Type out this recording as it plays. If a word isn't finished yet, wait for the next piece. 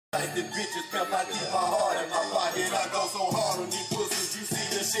Like the bitches pimp, I keep my heart in my pocket. I go so hard on these pussies. You see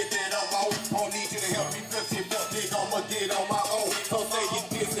the shit that I'm on. Don't need you to help me flip shit, fuck nigga, I'ma get on my own. Don't say you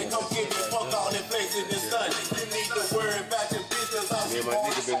dissing, come get me, fuck all that place in the sun. You need to worry about your bitch, cause I'm shit on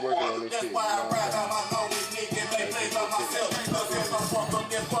the shit. That's why I ride on my lonely nigga and make plays by myself. Cause if I'm fuck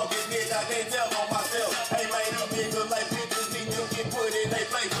up them fucking niggas, I can't tell on myself. Hey man, these niggas like bitches need to get put in they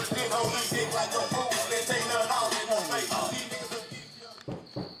place. Big hold these dick like a fool, they take nothing off in their face.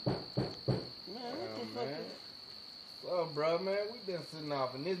 What's up, bro, man? We been sitting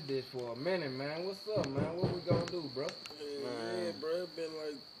off in this bitch for a minute, man. What's up, man? What we gonna do, bro? Yeah, bro, it been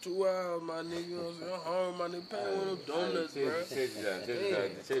like 2 hours, my nigga. You know what I'm saying? I'm home, my nigga. Paying with them donuts, bro. Check it out.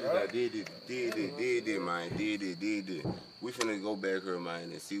 Did it, man. Did it. We finna go back here, man,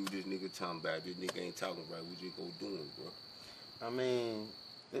 and see what this nigga talking about. This nigga ain't talking right. We just go do it, bro. I mean,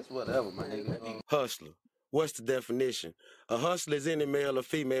 it's whatever, my nigga. Hustler. What's the definition? A hustler is any male or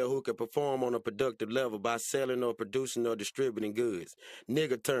female who can perform on a productive level by selling or producing or distributing goods.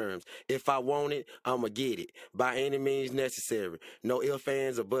 Nigga terms, if I want it, I'ma get it. By any means necessary. No ifs,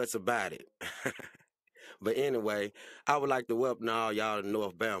 ands, or buts about it. But anyway, I would like to welcome all y'all to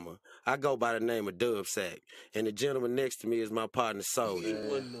North Bama. I go by the name of Dub Sac, and the gentleman next to me is my partner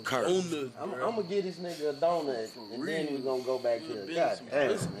Soldier, Kurt. I'm gonna give this nigga a donut, and then we're gonna go back to the God damn,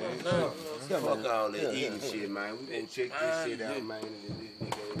 man. Fuck all that eating shit, man. We gonna check this shit out, man. And this nigga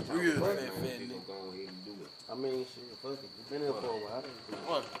ain't talking about it. We gonna go ahead and do it. I mean, shit, fuck it. We've been here for a while.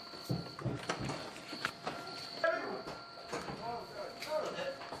 What?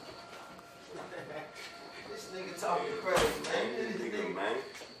 This nigga talking crazy, man. This nigga, man.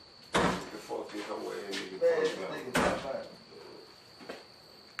 The fuck this whole ass nigga talking about.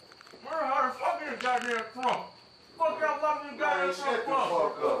 How the fuck is goddamn Trump? Fuck y'all love this goddamn Trump.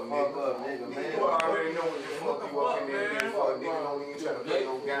 Fuck up, nigga, man. You already know what the fuck you walking in there. Fuck, nigga, don't even try to play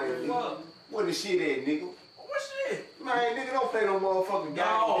no game, nigga. What the shit at, nigga? What shit? Man, nigga, don't play no motherfucking game.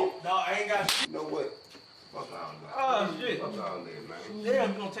 No, I ain't got shit. You know what? Fuck all that. Oh, shit. Fuck all that, man.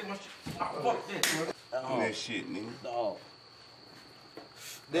 Damn, you gonna take my shit. Fuck this. That shit, nigga. Dog.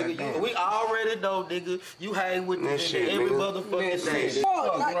 Nigga, we already know, nigga, you hang with this shit every motherfucking day.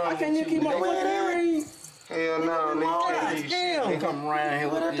 I can't even keep my fucking earrings. Hell no, nigga. Damn. Come around here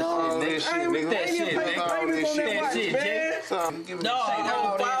with this shit, nigga. That shit, No,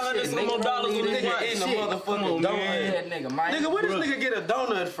 $500 some more dollars a nigga in the motherfucking donut. Nigga, where this nigga get a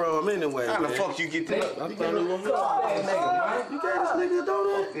donut from anyway? How the fuck you get that? I thought it was you gave this nigga a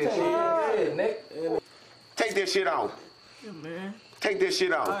donut? Take that shit off. Yeah, man. Take that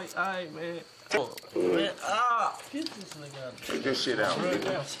shit out. Alright, man. Man, Get this nigga out. Take that shit out,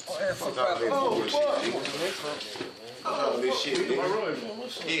 nigga. Fuck all that bullshit, nigga. Fuck all this shit,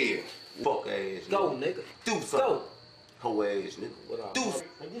 nigga. Yeah. Fuck ass, nigga. Go, nigga. Do something. Go. Hoe ass, nigga. Do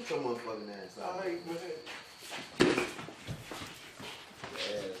something. get your motherfucking ass out. Alright, man.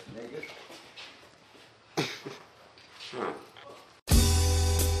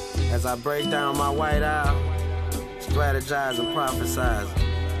 As I break down my white owl, strategize and prophesize.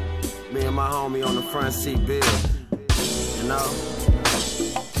 Me and my homie on the front seat bill. You know?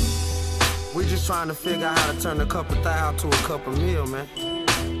 We just trying to figure out how to turn a couple thou to a couple meal, man.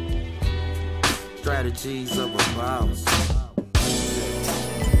 Strategies of a boss.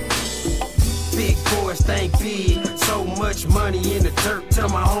 Big boys think big, so much money in the dirt. Tell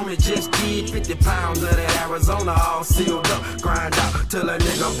my homie just did 50 pounds of that Arizona all sealed up. Grind out till a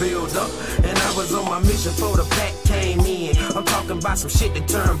nigga build up. And I was on my mission for the pack came in. I'm talking about some shit that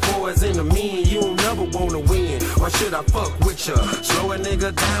turn boys into men. You don't never wanna win. Why should I fuck with ya? Slow a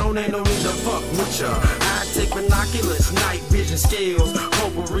nigga down, ain't no need to fuck with ya. I take binoculars, night vision scales.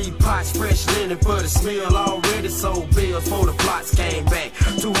 Potpourri pots, fresh linen for the smell. Already sold bills for the plots came back.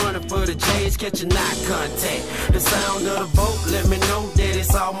 200 for the J's, catching eye contact. The sound of the boat let me know that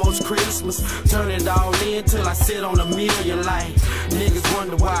it's almost Christmas. Turn it all in till I sit on a million like. Niggas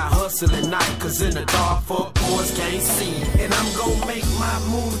wonder why I hustle at night, cause in the dark fuck boys can't see. And I'm gon' make my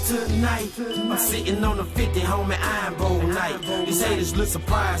move tonight. I'm sitting on the 50 homie Iron Bowl night. These haters look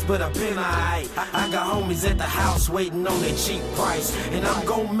surprised but I've been alright. I got homies at the house waiting on that cheap price. And I'm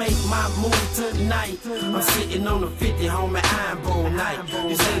gon' make my move tonight. I'm sitting on the 50 homie Iron Bowl night.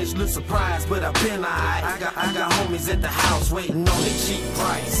 These haters look surprised but I've been alright. I got homies at the house waiting on that cheap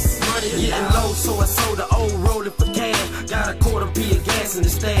price. Money getting low, so I sold the old roller for cash. Got a quarter P of gas in the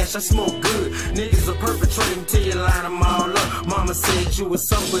stash. I smoke good. Niggas are perpetrating till you line them all up. Mama said you was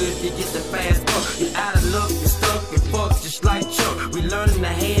suffer if you get the fast buck. You're out of luck, you're stuck and fucked just like Chuck. We learning the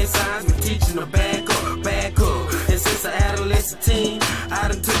hand signs, we teaching the back up, back up. And since an adolescent teen, I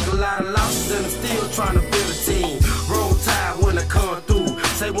done took a lot of losses and I'm still trying to build a team. Roll Tide when I come through.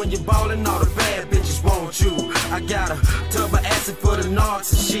 Say when you ballin', all the bad bitches want you. I got a tub of acid for the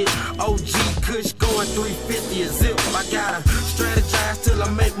narcs and shit. OG Kush going 350 a zip. I gotta strategize till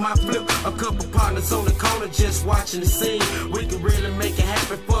I make my flip. A couple partners on the corner just watching the scene. We can really make it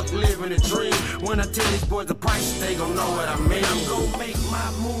happen, fuck living a dream. When I tell these boys the price, they gon' know what I mean. I'm gon' make my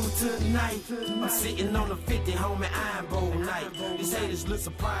move tonight. I'm sitting on the 50, homie, Iron Bowl night. These haters look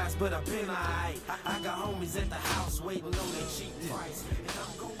surprised, but I've been alright. I got homies at the house waiting on their cheap price. And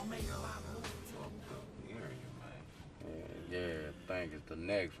I'm gon' make my move. Yeah, I think it's the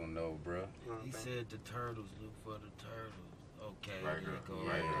next one though, bro. He said the turtles look for the turtles. Okay, Right here, go right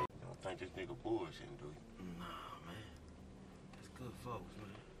right here. You don't think this nigga bullshitting, do you? Nah, man. That's good folks,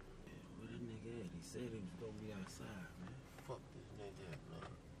 man. Yeah, where the nigga at? He said he was gonna be outside, man. Fuck this nigga, man.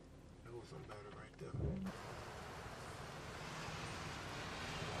 There was somebody right there.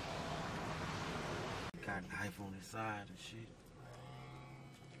 Got a knife on his side and shit.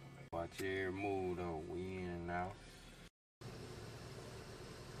 Watch every move though. We in and out.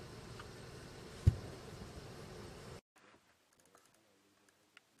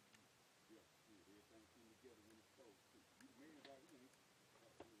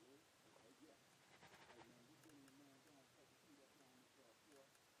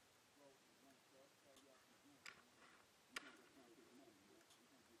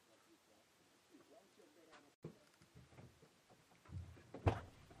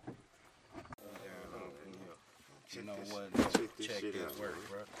 Check You know this, what? check this shit this out, work, man.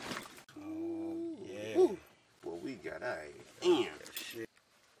 bro. Oh, yeah. Woo. Well, we got our damn. Shit.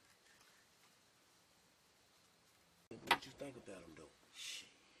 What you think about him, though? Shit.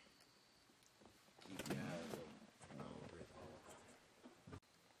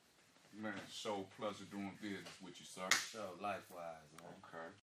 Man, so pleasure doing business with you, sir. So, likewise, man.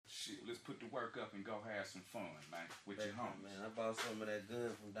 Okay. Shit, let's put the work up and go have some fun, man, with your homies. Man, I bought some of that gun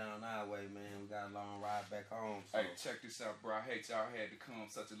from down our way, man. We got a long ride back home. So. Hey, check this out, bro. I hate y'all had to come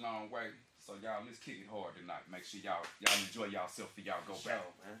such a long way. So y'all, let's kick it hard tonight. Make sure y'all enjoy yourself before y'all go back.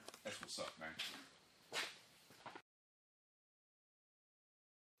 Man. That's what's up, man.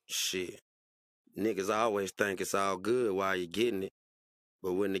 Shit. Niggas always think it's all good while you're getting it.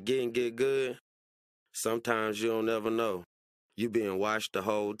 But when the getting get good, sometimes you don't ever know. You being watched the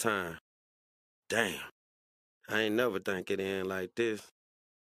whole time. Damn. I ain't never think it end like this.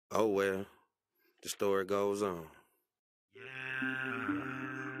 Oh well. The story goes on. Yeah.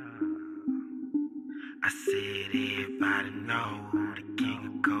 I said everybody know the king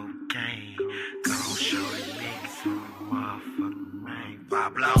of cocaine. Gon' show the niggas who the motherfucking man.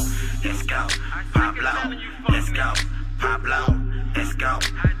 Pablo, let's go. Pablo, let's go. Pablo, let's go.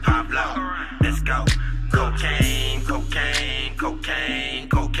 Pablo, let's go. Cocaine, cocaine, cocaine,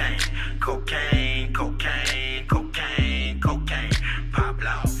 cocaine, cocaine, cocaine, cocaine, cocaine.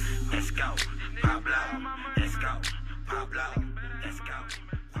 Pablo, let's go. Pablo, let's go. Pablo.